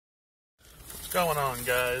Going on,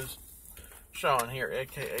 guys? Sean here,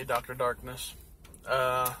 aka Dr. Darkness.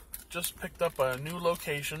 Just picked up a new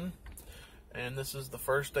location, and this is the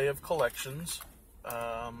first day of collections.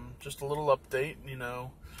 Just a little update,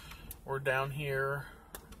 we're down here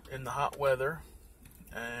in the hot weather,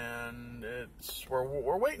 and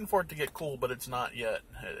we're waiting for it to get cool, but it's not yet.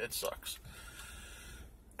 It sucks.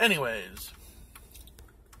 Anyways,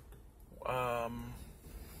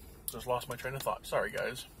 just lost my train of thought. Sorry,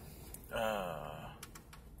 guys.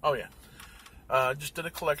 Just did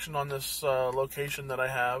a collection on this location that I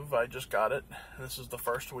have. I just got it. This is the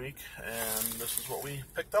first week, and this is what we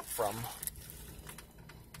picked up from.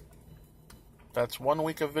 That's 1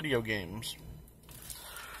 week of video games.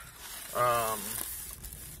 I'm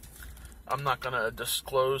not going to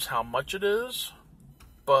disclose how much it is,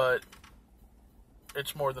 but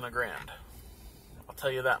it's more than $1,000. I'll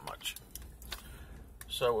tell you that much.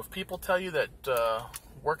 So if people tell you that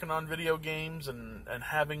working on video games and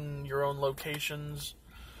having your own locations,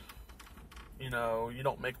 you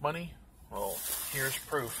don't make money, well, here's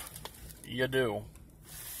proof. You do.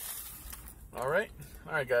 Alright,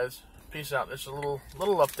 guys. Peace out. This is a little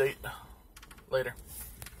update. Later.